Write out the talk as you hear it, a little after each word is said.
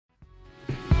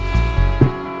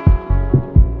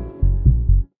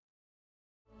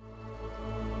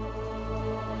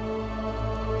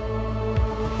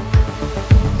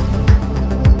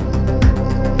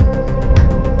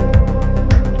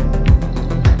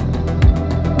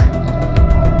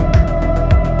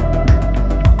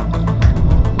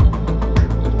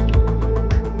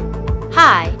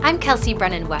Kelsea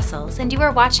Brennan-Wessels, and you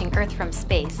are watching Earth from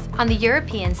Space on the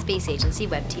European Space Agency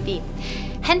Web TV.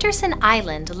 Henderson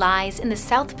Island lies in the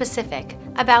South Pacific,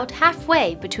 about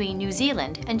halfway between New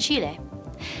Zealand and Chile.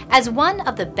 As one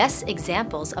of the best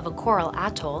examples of a coral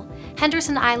atoll,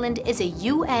 Henderson Island is a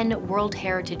UN World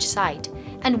Heritage Site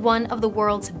and one of the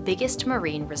world's biggest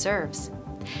marine reserves.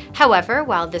 However,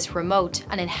 while this remote,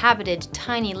 uninhabited,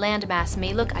 tiny landmass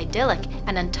may look idyllic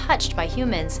and untouched by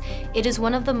humans, it is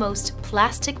one of the most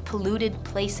plastic-polluted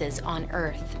places on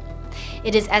Earth.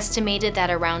 It is estimated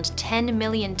that around 10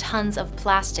 million tons of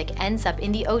plastic ends up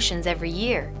in the oceans every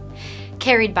year.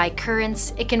 Carried by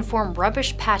currents, it can form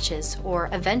rubbish patches or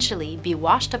eventually be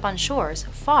washed up on shores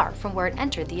far from where it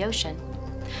entered the ocean.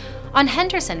 On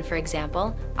Henderson, for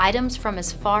example, items from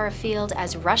as far afield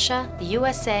as Russia, the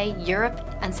USA, Europe,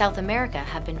 and South America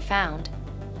have been found.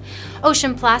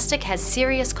 Ocean plastic has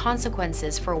serious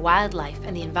consequences for wildlife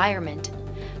and the environment.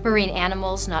 Marine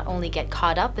animals not only get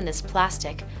caught up in this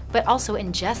plastic, but also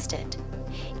ingest it.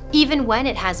 Even when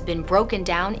it has been broken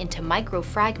down into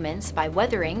microfragments by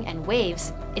weathering and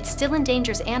waves, it still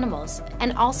endangers animals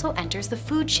and also enters the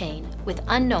food chain with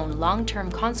unknown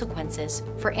long-term consequences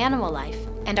for animal life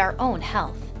and our own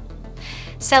health.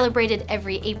 Celebrated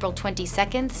every April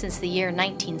 22nd since the year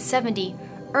 1970,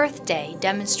 Earth Day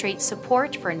demonstrates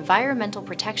support for environmental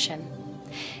protection.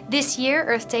 This year,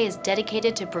 Earth Day is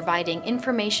dedicated to providing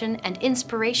information and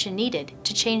inspiration needed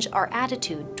to change our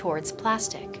attitude towards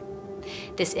plastic.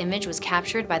 This image was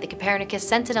captured by the Copernicus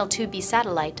Sentinel 2B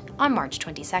satellite on March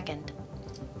 22nd.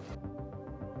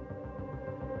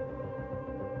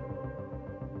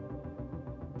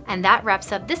 And that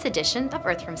wraps up this edition of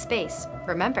Earth from Space.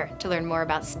 Remember, to learn more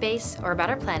about space or about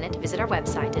our planet, visit our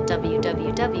website at www.esa.int.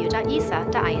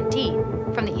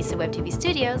 From the ESA Web TV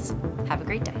studios, have a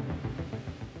great day.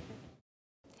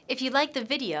 If you like the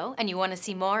video and you want to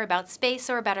see more about space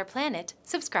or about our planet,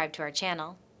 subscribe to our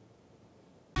channel.